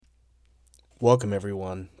Welcome,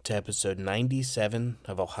 everyone, to episode 97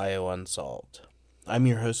 of Ohio Unsolved. I'm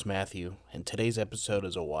your host, Matthew, and today's episode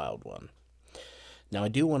is a wild one. Now, I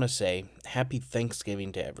do want to say happy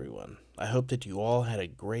Thanksgiving to everyone. I hope that you all had a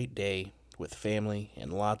great day with family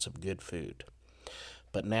and lots of good food.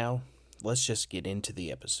 But now, let's just get into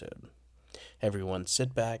the episode. Everyone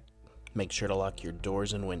sit back, make sure to lock your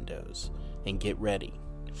doors and windows, and get ready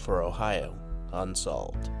for Ohio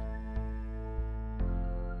Unsolved.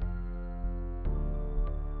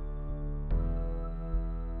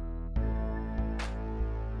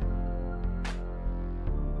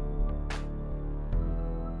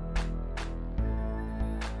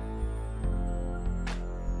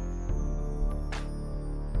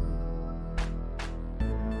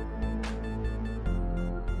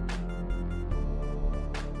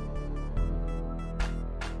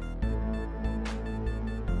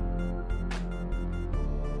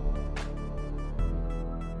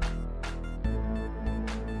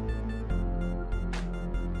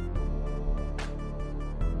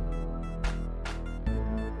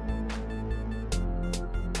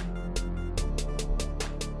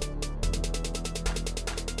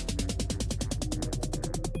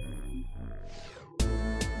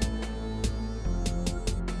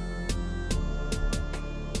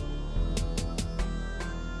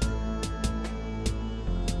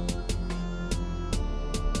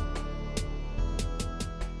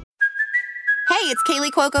 Hey, it's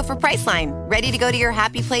Kaylee Cuoco for Priceline. Ready to go to your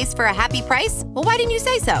happy place for a happy price? Well, why didn't you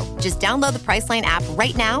say so? Just download the Priceline app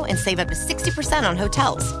right now and save up to 60% on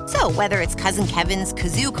hotels. So whether it's Cousin Kevin's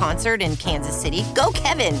Kazoo Concert in Kansas City, go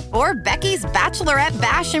Kevin, or Becky's Bachelorette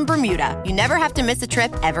Bash in Bermuda, you never have to miss a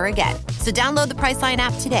trip ever again. So download the Priceline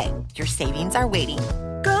app today. Your savings are waiting.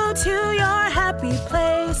 Go to your happy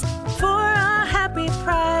place for a happy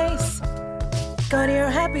price. Go to your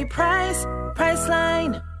happy price,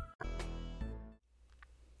 Priceline.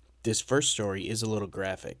 This first story is a little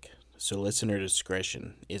graphic, so listener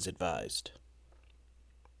discretion is advised.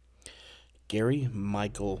 Gary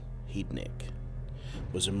Michael Heidnik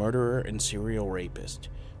was a murderer and serial rapist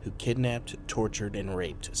who kidnapped, tortured, and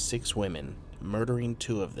raped 6 women, murdering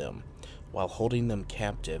 2 of them while holding them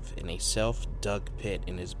captive in a self-dug pit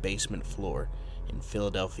in his basement floor in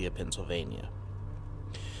Philadelphia, Pennsylvania.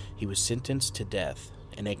 He was sentenced to death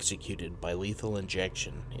and executed by lethal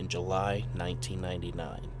injection in July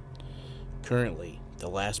 1999. Currently, the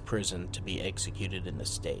last prison to be executed in the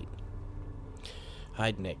state.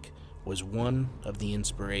 Heidnik was one of the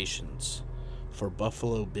inspirations for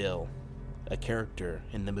Buffalo Bill, a character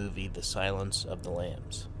in the movie The Silence of the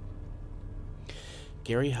Lambs.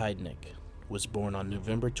 Gary Heidnik was born on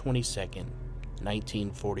November 22,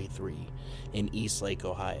 1943, in Eastlake,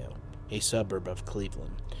 Ohio, a suburb of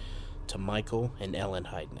Cleveland, to Michael and Ellen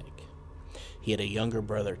Heidnik. He had a younger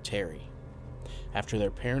brother, Terry. After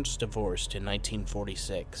their parents divorced in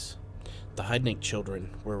 1946, the Heidnik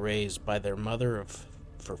children were raised by their mother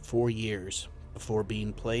for 4 years before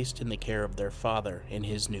being placed in the care of their father and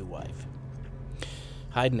his new wife.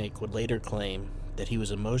 Heidnik would later claim that he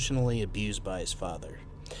was emotionally abused by his father.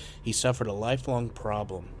 He suffered a lifelong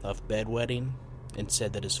problem of bedwetting and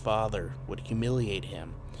said that his father would humiliate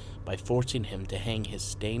him by forcing him to hang his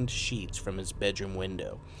stained sheets from his bedroom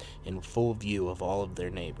window in full view of all of their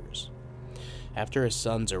neighbors. After his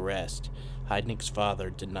son's arrest, Heidnik's father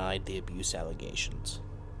denied the abuse allegations.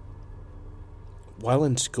 While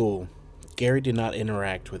in school, Gary did not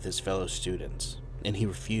interact with his fellow students, and he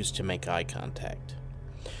refused to make eye contact.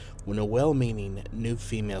 When a well-meaning new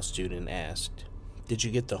female student asked, "Did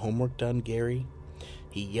you get the homework done, Gary?"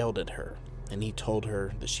 he yelled at her, and he told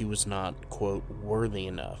her that she was not, quote, worthy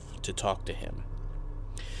enough to talk to him.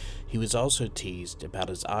 He was also teased about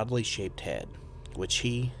his oddly shaped head, which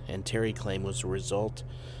he and Terry claim was a result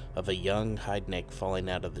of a young Heidnik falling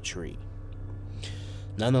out of the tree.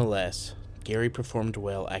 Nonetheless, Gary performed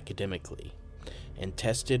well academically and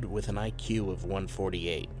tested with an IQ of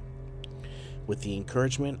 148. With the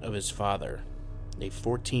encouragement of his father, a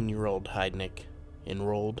 14-year-old Heidnik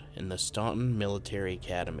enrolled in the Staunton Military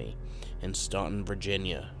Academy in Staunton,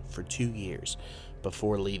 Virginia for 2 years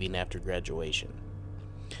before leaving after graduation.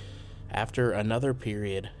 After another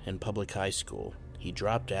period in public high school, he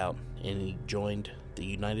dropped out and he joined the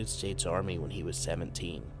United States Army when he was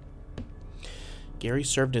 17. Gary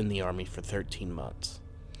served in the Army for 13 months.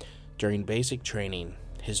 During basic training,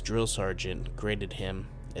 his drill sergeant graded him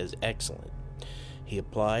as excellent. He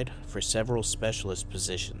applied for several specialist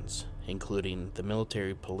positions, including the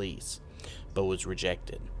military police, but was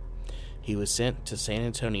rejected. He was sent to San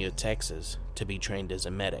Antonio, Texas, to be trained as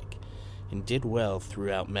a medic, and did well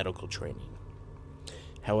throughout medical training.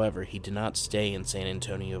 However, he did not stay in San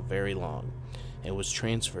Antonio very long and was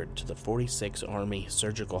transferred to the 46th Army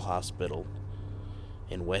Surgical Hospital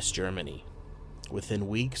in West Germany. Within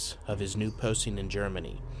weeks of his new posting in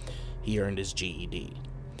Germany, he earned his GED.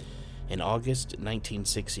 In August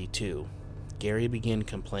 1962, Gary began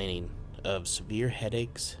complaining of severe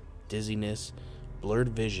headaches, dizziness, blurred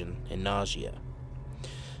vision, and nausea.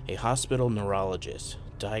 A hospital neurologist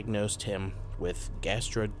diagnosed him with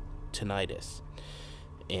gastroenteritis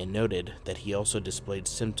and noted that he also displayed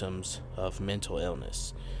symptoms of mental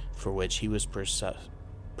illness, for which he was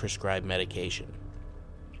prescribed medication.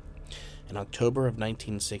 In October of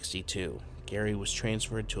 1962, Gary was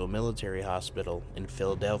transferred to a military hospital in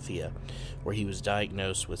Philadelphia, where he was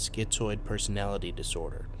diagnosed with schizoid personality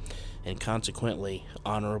disorder and consequently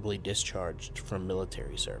honorably discharged from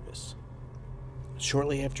military service.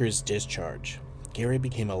 Shortly after his discharge, Gary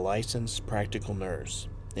became a licensed practical nurse,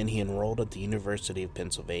 and he enrolled at the University of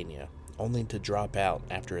Pennsylvania, only to drop out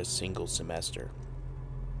after a single semester.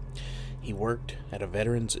 He worked at a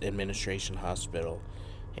Veterans Administration hospital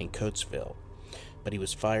in Coatesville, but he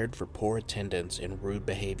was fired for poor attendance and rude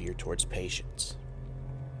behavior towards patients.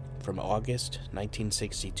 From August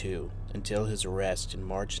 1962 until his arrest in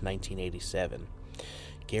March 1987,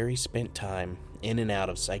 Gary spent time in and out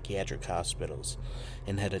of psychiatric hospitals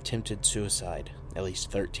and had attempted suicide at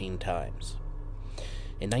least 13 times.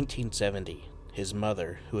 In 1970, his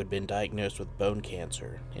mother, who had been diagnosed with bone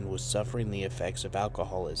cancer and was suffering the effects of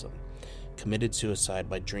alcoholism, committed suicide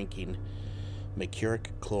by drinking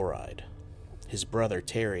mercuric chloride. His brother,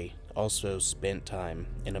 Terry, also spent time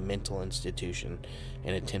in a mental institution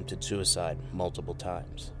and attempted suicide multiple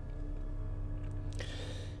times.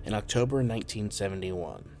 In October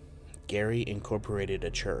 1971, Gary incorporated a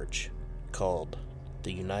church called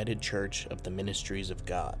the United Church of the Ministries of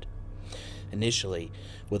God, initially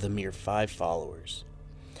with a mere 5 followers.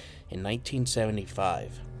 In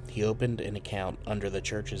 1975, he opened an account under the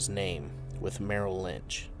church's name with Merrill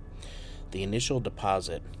Lynch. The initial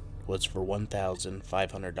deposit was for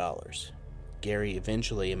 $1,500. Gary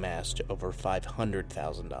eventually amassed over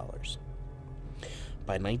 $500,000.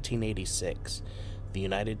 By 1986, the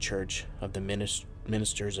United Church of the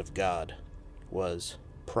Ministers of God was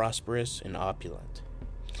prosperous and opulent.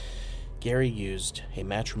 Gary used a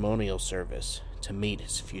matrimonial service to meet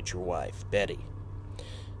his future wife, Betty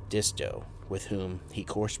Disto, with whom he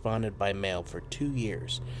corresponded by mail for 2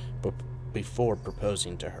 years before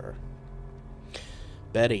proposing to her.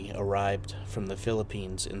 Betty arrived from the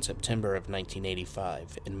Philippines in September of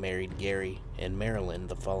 1985 and married Gary in Maryland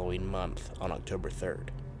the following month on October 3rd.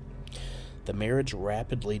 The marriage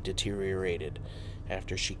rapidly deteriorated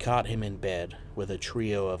after she caught him in bed with a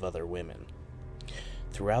trio of other women.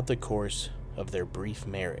 Throughout the course of their brief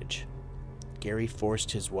marriage, Gary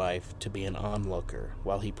forced his wife to be an onlooker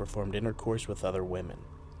while he performed intercourse with other women.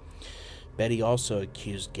 Betty also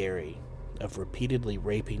accused Gary of repeatedly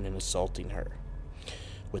raping and assaulting her.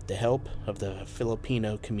 With the help of the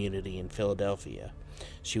Filipino community in Philadelphia,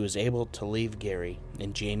 she was able to leave Gary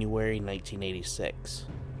in January 1986.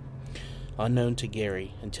 Unknown to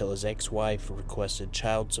Gary until his ex-wife requested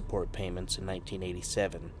child support payments in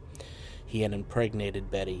 1987, he had impregnated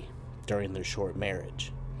Betty during their short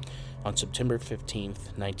marriage. On September 15,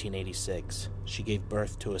 1986, she gave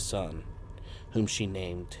birth to a son, whom she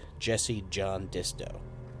named Jesse John Disto.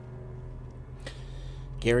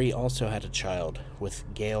 Gary also had a child with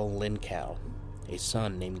Gail Lincow, a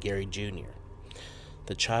son named Gary Jr.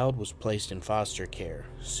 The child was placed in foster care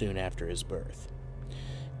soon after his birth.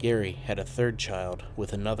 Gary had a third child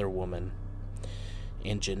with another woman,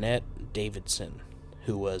 and Jeanette Davidson,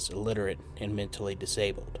 who was illiterate and mentally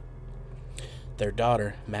disabled. Their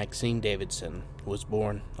daughter, Maxine Davidson, was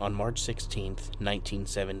born on March 16,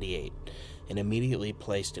 1978, and immediately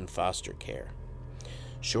placed in foster care.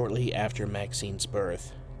 Shortly after Maxine's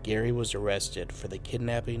birth, Gary was arrested for the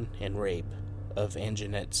kidnapping and rape of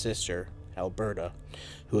Anjanette's sister, Alberta,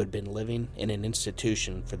 who had been living in an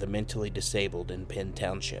institution for the mentally disabled in Penn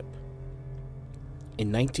Township.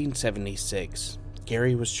 In 1976,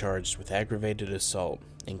 Gary was charged with aggravated assault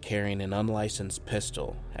and carrying an unlicensed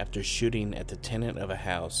pistol after shooting at the tenant of a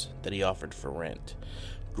house that he offered for rent,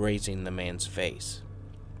 grazing the man's face.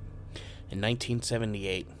 In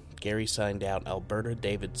 1978, Gary signed out Alberta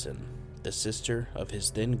Davidson, the sister of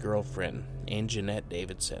his then-girlfriend, Anjanette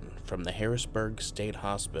Davidson, from the Harrisburg State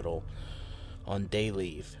Hospital on day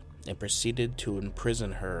leave, and proceeded to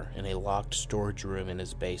imprison her in a locked storage room in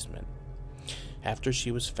his basement. After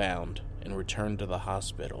she was found and returned to the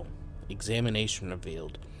hospital, examination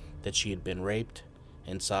revealed that she had been raped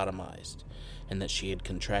and sodomized, and that she had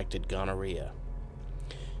contracted gonorrhea.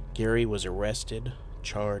 Gary was arrested,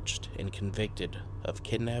 charged and convicted of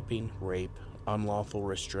kidnapping, rape, unlawful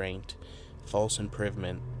restraint, false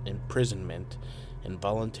imprisonment,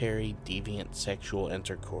 involuntary deviant sexual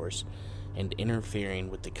intercourse, and interfering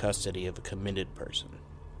with the custody of a committed person.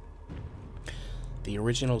 The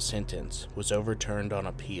original sentence was overturned on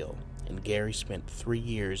appeal, and Gary spent 3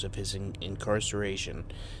 years of his incarceration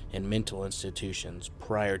in mental institutions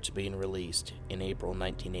prior to being released in April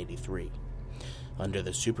 1983, under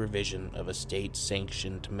the supervision of a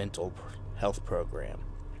state-sanctioned mental health program.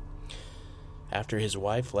 After his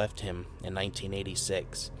wife left him in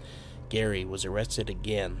 1986, Gary was arrested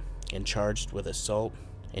again and charged with assault,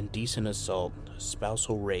 indecent assault,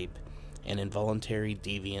 spousal rape, and involuntary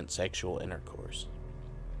deviant sexual intercourse.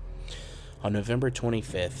 On November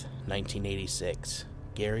 25, 1986,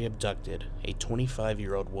 Gary abducted a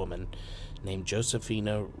 25-year-old woman named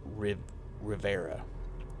Josefina Rivera.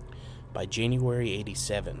 By January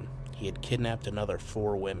 87, he had kidnapped another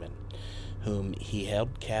 4 women, whom he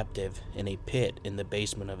held captive in a pit in the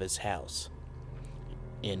basement of his house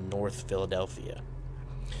in North Philadelphia.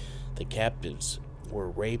 The captives were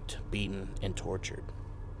raped, beaten, and tortured.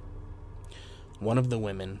 One of the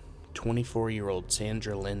women, 24-year-old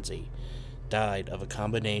Sandra Lindsay, died of a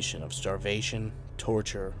combination of starvation,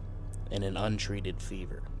 torture, and an untreated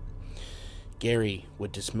fever. Gary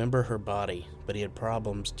would dismember her body, but he had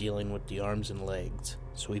problems dealing with the arms and legs,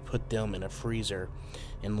 so he put them in a freezer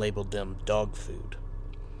and labeled them dog food.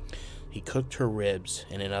 He cooked her ribs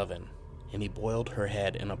in an oven, and he boiled her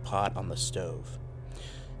head in a pot on the stove.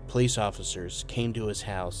 Police officers came to his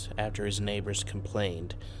house after his neighbors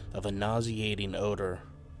complained of a nauseating odor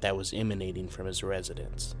that was emanating from his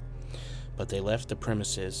residence, but they left the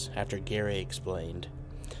premises after Gary explained,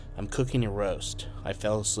 "I'm cooking a roast. I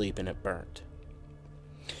fell asleep and it burnt."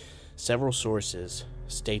 Several sources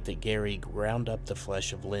state that Gary ground up the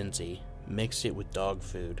flesh of Lindsay, mixed it with dog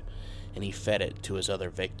food, and he fed it to his other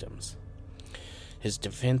victims. His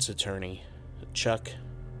defense attorney, Chuck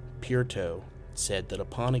Puerto, said that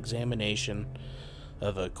upon examination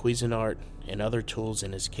of a Cuisinart and other tools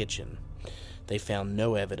in his kitchen, they found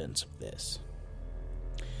no evidence of this.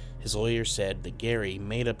 His lawyer said that Gary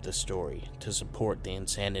made up the story to support the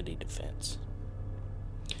insanity defense.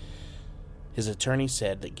 His attorney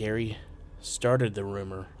said that Gary started the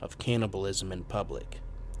rumor of cannibalism in public,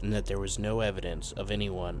 and that there was no evidence of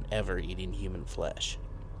anyone ever eating human flesh.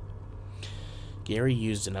 Gary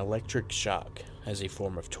used an electric shock as a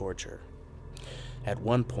form of torture. At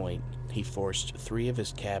one point, he forced 3 of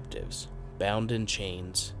his captives, bound in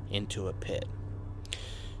chains, into a pit.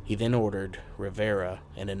 He then ordered Rivera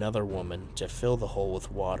and another woman to fill the hole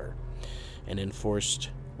with water, and enforced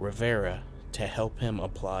Rivera to help him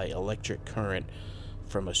apply electric current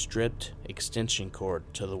from a stripped extension cord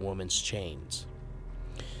to the woman's chains.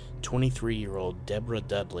 23-year-old Deborah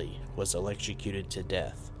Dudley was electrocuted to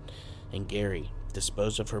death, and Gary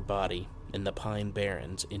disposed of her body in the Pine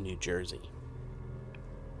Barrens in New Jersey.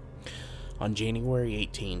 On January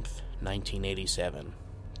 18, 1987,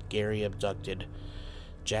 Gary abducted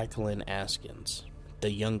Jacqueline Askins,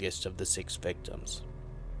 the youngest of the 6 victims.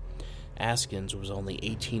 Askins was only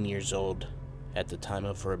 18 years old at the time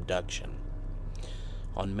of her abduction.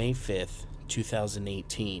 On May 5,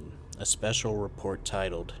 2018, a special report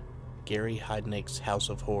titled Gary Heidnik's House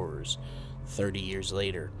of Horrors, 30 Years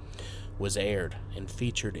Later, was aired and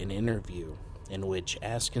featured an interview in which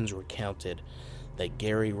Askins recounted that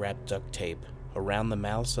Gary wrapped duct tape around the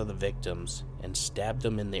mouths of the victims and stabbed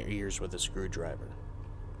them in their ears with a screwdriver.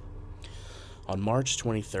 On March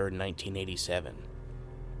 23, 1987,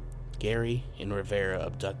 Gary and Rivera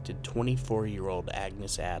abducted 24-year-old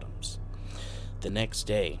Agnes Adams. The next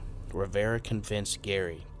day, Rivera convinced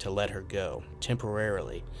Gary to let her go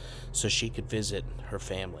temporarily so she could visit her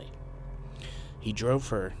family. He drove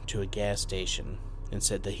her to a gas station and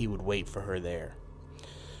said that he would wait for her there.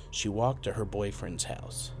 She walked to her boyfriend's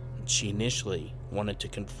house. She initially wanted to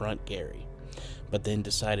confront Gary, but then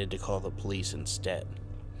decided to call the police instead.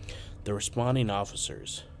 The responding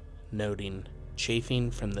officers, noting chafing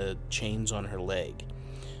from the chains on her leg,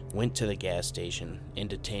 went to the gas station and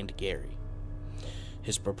detained Gary.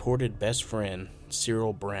 His purported best friend,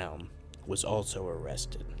 Cyril Brown, was also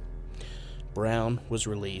arrested. Brown was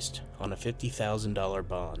released on a $50,000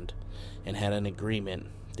 bond and had an agreement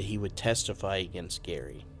that he would testify against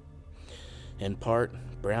Gary. In part,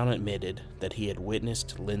 Brown admitted that he had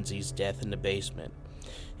witnessed Lindsay's death in the basement,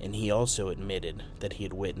 and he also admitted that he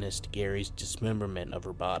had witnessed Gary's dismemberment of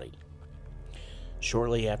her body.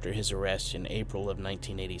 Shortly after his arrest in April of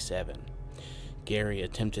 1987, Gary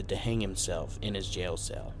attempted to hang himself in his jail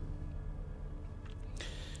cell.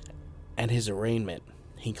 At his arraignment,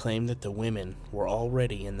 he claimed that the women were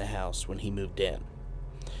already in the house when he moved in.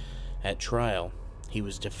 At trial, he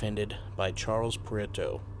was defended by Charles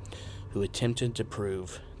Perito, who attempted to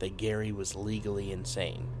prove that Gary was legally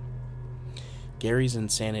insane. Gary's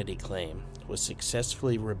insanity claim was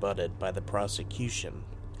successfully rebutted by the prosecution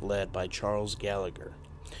led by Charles Gallagher.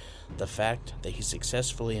 The fact that he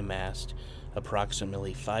successfully amassed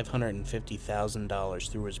approximately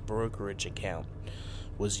 $550,000 through his brokerage account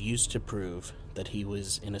was used to prove that he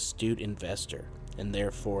was an astute investor and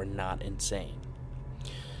therefore not insane.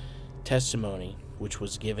 Testimony, which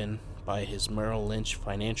was given by his Merrill Lynch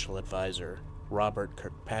financial advisor, Robert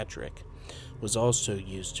Kirkpatrick, was also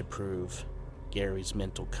used to prove Gary's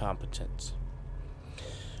mental competence.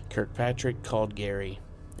 Kirkpatrick called Gary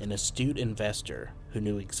an astute investor who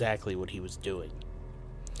knew exactly what he was doing.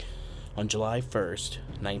 On July 1st,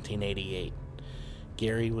 1988,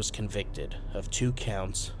 Gary was convicted of 2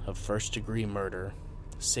 counts of first-degree murder,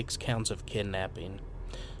 6 counts of kidnapping,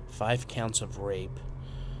 5 counts of rape,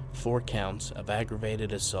 4 counts of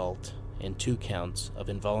aggravated assault, and 2 counts of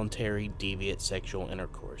involuntary deviant sexual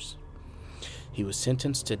intercourse. He was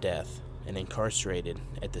sentenced to death and incarcerated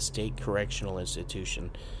at the State Correctional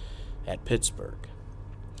Institution at Pittsburgh.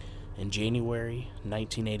 In January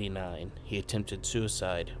 1989, he attempted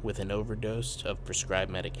suicide with an overdose of prescribed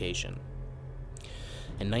medication.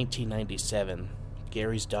 In 1997,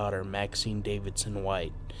 Gary's daughter Maxine Davidson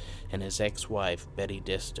White and his ex-wife Betty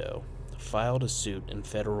Disto filed a suit in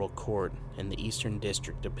federal court in the Eastern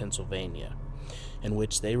District of Pennsylvania, in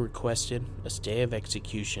which they requested a stay of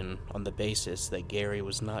execution on the basis that Gary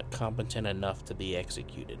was not competent enough to be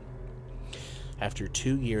executed. After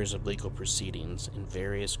 2 years of legal proceedings in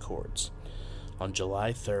various courts, on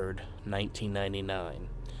July 3, 1999,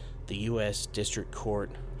 the U.S. District Court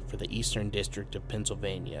for the Eastern District of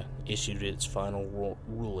Pennsylvania issued its final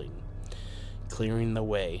ruling, clearing the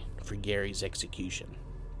way for Gary's execution.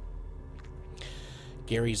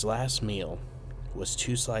 Gary's last meal was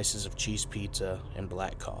 2 slices of cheese pizza and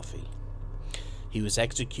black coffee. He was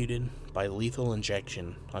executed by lethal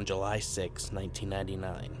injection on July 6,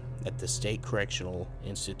 1999, at the State Correctional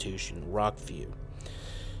Institution, Rockview,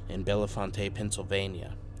 in Bellefonte,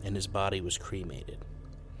 Pennsylvania, and his body was cremated.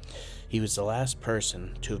 He was the last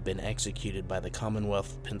person to have been executed by the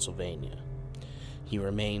Commonwealth of Pennsylvania. He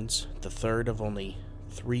remains the third of only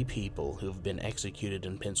 3 people who have been executed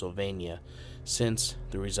in Pennsylvania since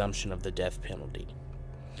the resumption of the death penalty.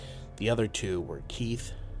 The other 2 were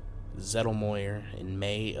Keith Zettelmoyer in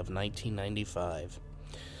May of 1995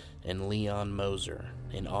 and Leon Moser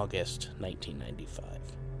in August 1995.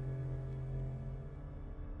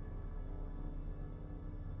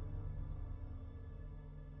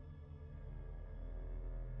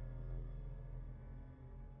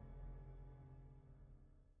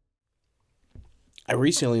 I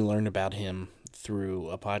recently learned about him through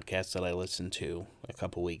a podcast that I listened to a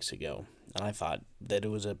couple weeks ago, and I thought that it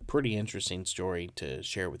was a pretty interesting story to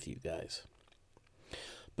share with you guys.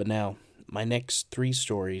 But now, my next 3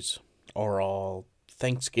 stories are all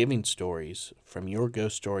Thanksgiving stories from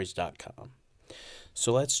YourGhostStories.com.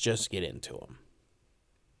 So let's just get into them.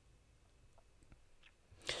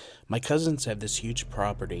 My cousins have this huge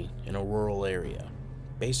property in a rural area,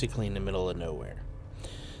 basically in the middle of nowhere.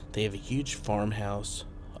 They have a huge farmhouse,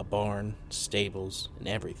 a barn, stables, and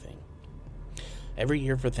everything. Every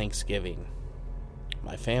year for Thanksgiving,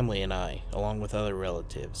 my family and I, along with other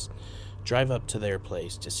relatives, drive up to their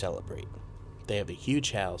place to celebrate. They have a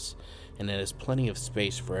huge house, and it has plenty of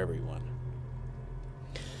space for everyone.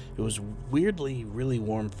 It was weirdly really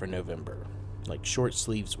warm for November, like short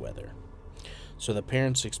sleeves weather, so the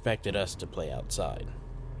parents expected us to play outside.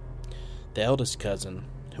 The eldest cousin,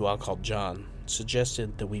 who I'll call John,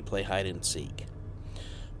 suggested that we play hide and seek.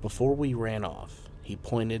 Before we ran off, he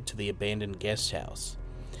pointed to the abandoned guest house,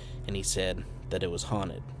 and he said that it was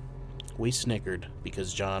haunted. We snickered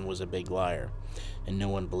because John was a big liar, and no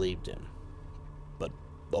one believed him. But,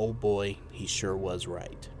 oh boy, he sure was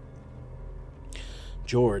right.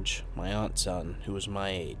 George, my aunt's son, who was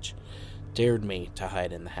my age, dared me to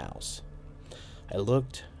hide in the house. I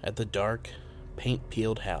looked at the dark,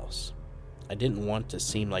 paint-peeled house. I didn't want to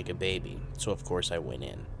seem like a baby, so of course I went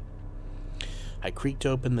in. I creaked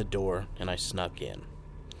open the door, and I snuck in.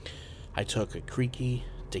 I took a creaky,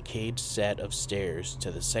 decayed set of stairs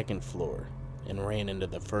to the 2nd floor and ran into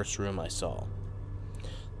the first room I saw.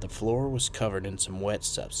 The floor was covered in some wet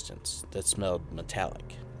substance that smelled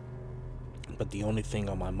metallic, but the only thing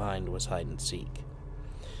on my mind was hide and seek.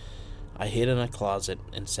 I hid in a closet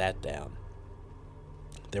and sat down.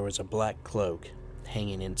 There was a black cloak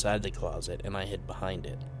hanging inside the closet, and I hid behind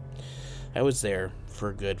it. I was there for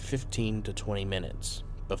a good 15 to 20 minutes,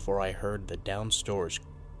 before I heard the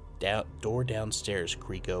door downstairs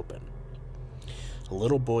creak open. A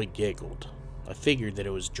little boy giggled. I figured that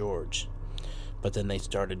it was George, but then they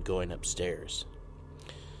started going upstairs.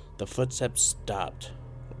 The footsteps stopped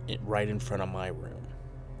right in front of my room.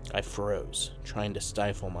 I froze, trying to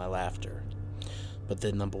stifle my laughter. But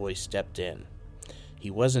then the boy stepped in. He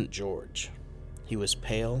wasn't George. He was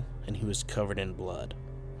pale and he was covered in blood.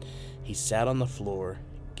 He sat on the floor,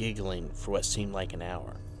 giggling for what seemed like an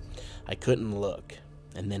hour. I couldn't look,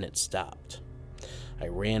 and then it stopped. I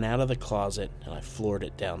ran out of the closet and I floored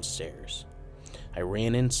it downstairs. I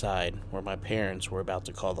ran inside where my parents were about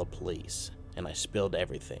to call the police, and I spilled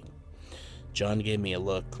everything. John gave me a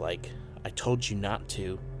look like, "I told you not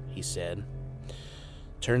to," he said.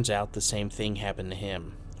 Turns out the same thing happened to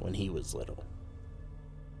him when he was little.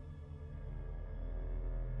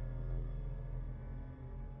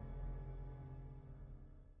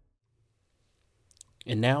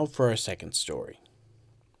 And now for our second story.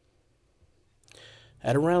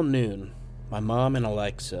 At around noon, my mom and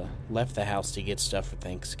Alexa left the house to get stuff for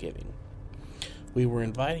Thanksgiving. We were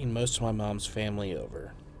inviting most of my mom's family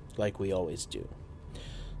over, like we always do.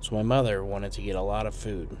 So my mother wanted to get a lot of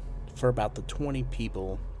food for about the 20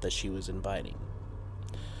 people that she was inviting.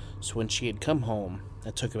 So when she had come home,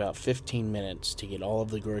 it took about 15 minutes to get all of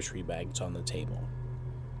the grocery bags on the table.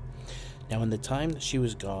 Now in the time that she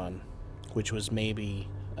was gone, which was maybe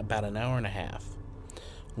about an hour and a half,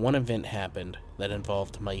 one event happened that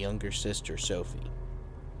involved my younger sister, Sophie.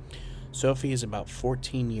 Sophie is about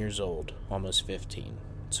 14 years old, almost 15,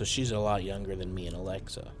 so she's a lot younger than me and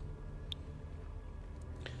Alexa.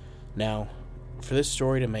 Now, for this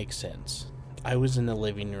story to make sense, I was in the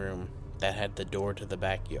living room that had the door to the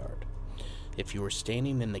backyard. If you were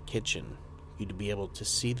standing in the kitchen, you'd be able to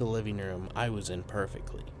see the living room I was in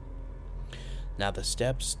perfectly. Now, the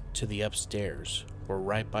steps to the upstairs were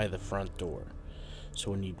right by the front door,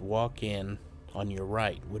 so when you'd walk in, on your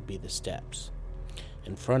right would be the steps.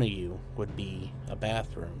 In front of you would be a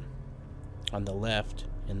bathroom. On the left,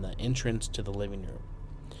 in the entrance to the living room.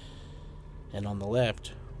 And on the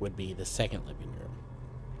left would be the second living room.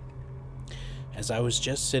 As I was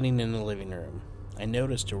just sitting in the living room, I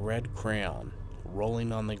noticed a red crayon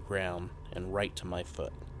rolling on the ground and right to my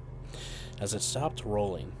foot. As it stopped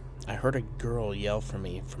rolling, I heard a girl yell for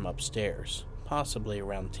me from upstairs, possibly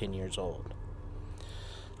around 10 years old.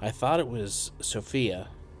 I thought it was Sophia,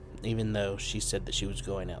 even though she said that she was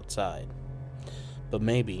going outside. But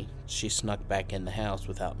maybe she snuck back in the house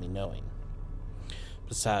without me knowing.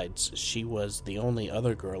 Besides, she was the only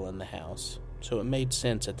other girl in the house, so it made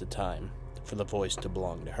sense at the time for the voice to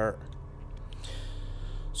belong to her.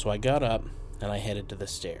 So I got up and I headed to the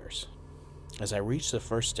stairs. As I reached the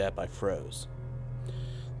first step, I froze.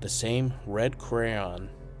 The same red crayon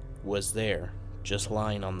was there, just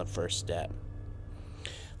lying on the first step.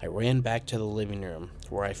 I ran back to the living room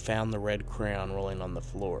where I found the red crayon rolling on the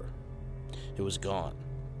floor. It was gone.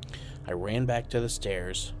 I ran back to the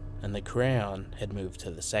stairs, and the crayon had moved to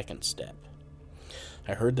the second step.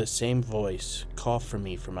 I heard the same voice call for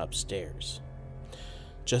me from upstairs.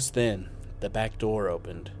 Just then, the back door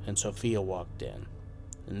opened, and Sophia walked in,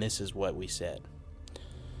 and this is what we said.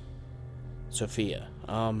 "Sophia,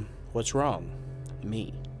 what's wrong?"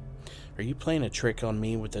 "Me. Are you playing a trick on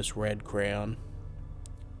me with this red crayon?"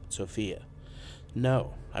 "Sophia,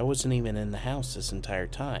 no, I wasn't even in the house this entire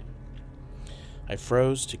time." I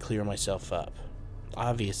froze to clear myself up.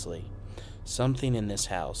 Obviously, something in this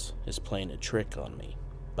house is playing a trick on me,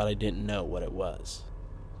 but I didn't know what it was.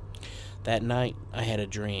 That night, I had a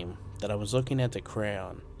dream that I was looking at the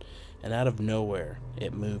crayon, and out of nowhere,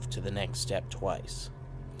 it moved to the next step twice.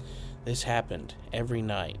 This happened every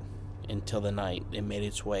night until the night it made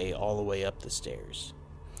its way all the way up the stairs.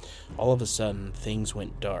 All of a sudden, things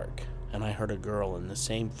went dark, and I heard a girl in the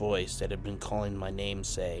same voice that had been calling my name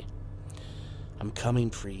say, "I'm coming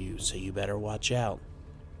for you, so you better watch out."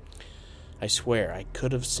 I swear I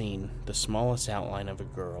could have seen the smallest outline of a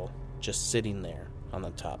girl just sitting there on the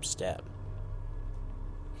top step.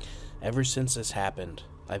 Ever since this happened,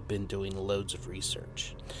 I've been doing loads of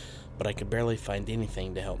research, but I could barely find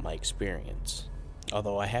anything to help my experience.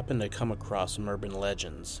 Although I happened to come across some urban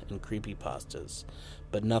legends and creepypastas,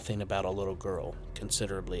 but nothing about a little girl,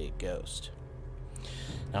 considerably a ghost.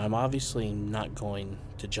 Now, I'm obviously not going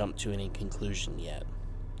to jump to any conclusion yet.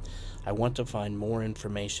 I want to find more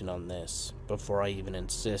information on this before I even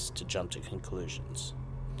insist to jump to conclusions.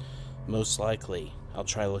 Most likely, I'll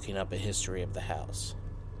try looking up a history of the house.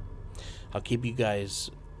 I'll keep you guys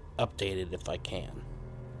updated if I can.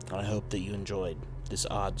 I hope that you enjoyed this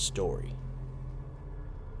odd story.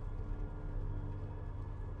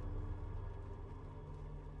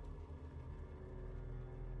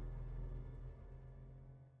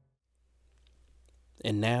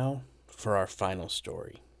 And now for our final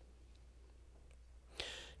story.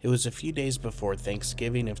 It was a few days before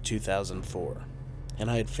Thanksgiving of 2004, and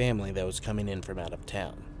I had family that was coming in from out of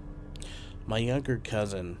town. My younger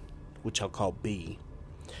cousin, which I'll call B,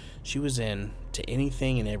 she was into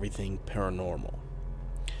anything and everything paranormal.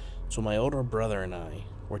 So my older brother and I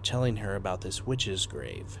were telling her about this witch's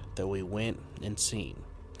grave that we went and seen.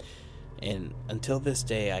 And until this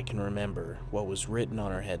day I can remember what was written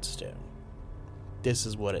on her headstone. This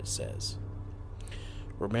is what it says.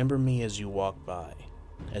 "Remember me as you walk by.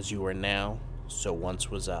 As you are now, so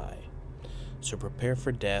once was I. So prepare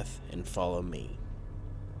for death and follow me."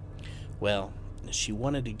 Well, she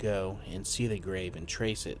wanted to go and see the grave and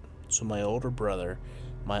trace it, so my older brother,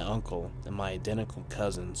 my uncle, and my identical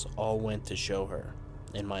cousins all went to show her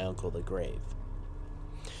and my uncle the grave.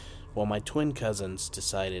 Well, my twin cousins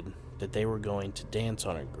decided that they were going to dance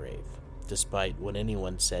on her grave, despite what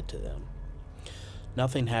anyone said to them.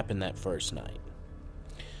 Nothing happened that first night.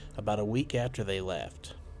 About a week after they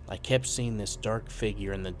left, I kept seeing this dark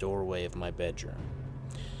figure in the doorway of my bedroom.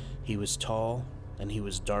 He was tall, and he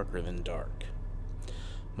was darker than dark.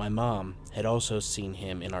 My mom had also seen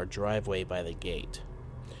him in our driveway by the gate.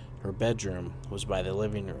 Her bedroom was by the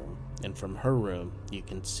living room, and from her room you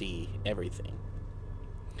can see everything.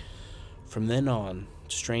 From then on,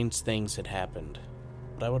 strange things had happened,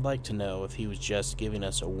 but I would like to know if he was just giving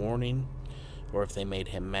us a warning or if they made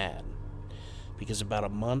him mad. Because about a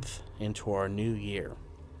month into our new year,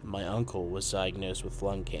 my uncle was diagnosed with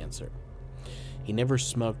lung cancer. He never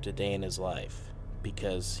smoked a day in his life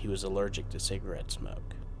because he was allergic to cigarette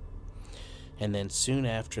smoke. And then soon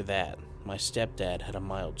after that, my stepdad had a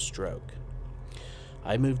mild stroke.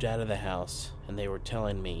 I moved out of the house and they were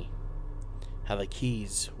telling me how the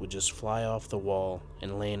keys would just fly off the wall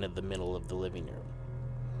and land in the middle of the living room.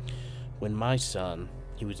 When my son,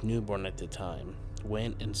 he was newborn at the time,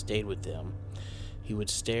 went and stayed with them, he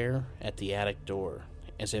would stare at the attic door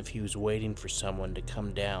as if he was waiting for someone to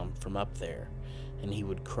come down from up there, and he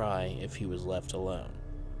would cry if he was left alone.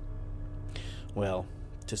 Well,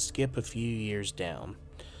 to skip a few years down,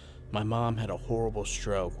 my mom had a horrible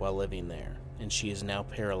stroke while living there, and she is now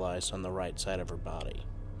paralyzed on the right side of her body.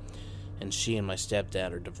 And she and my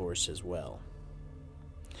stepdad are divorced as well.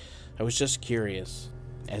 I was just curious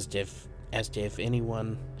as to if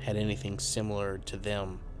anyone had anything similar to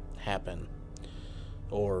them happen,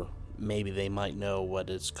 or maybe they might know what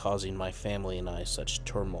is causing my family and I such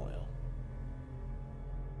turmoil.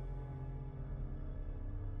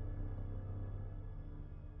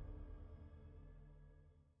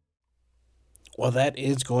 Well, that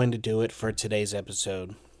is going to do it for today's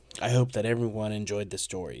episode. I hope that everyone enjoyed the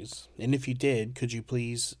stories. And if you did, could you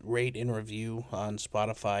please rate and review on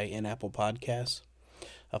Spotify and Apple Podcasts?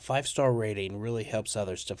 A 5-star rating really helps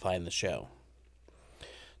others to find the show.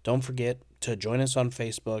 Don't forget to join us on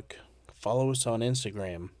Facebook, follow us on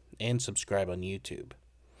Instagram, and subscribe on YouTube.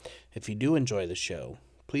 If you do enjoy the show,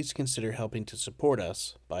 please consider helping to support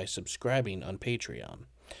us by subscribing on Patreon,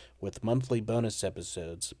 with monthly bonus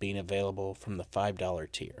episodes being available from the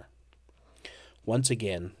 $5 tier. Once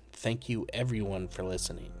again, thank you everyone for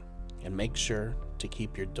listening, and make sure to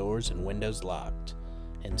keep your doors and windows locked,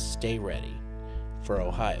 and stay ready for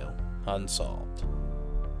Ohio Unsolved.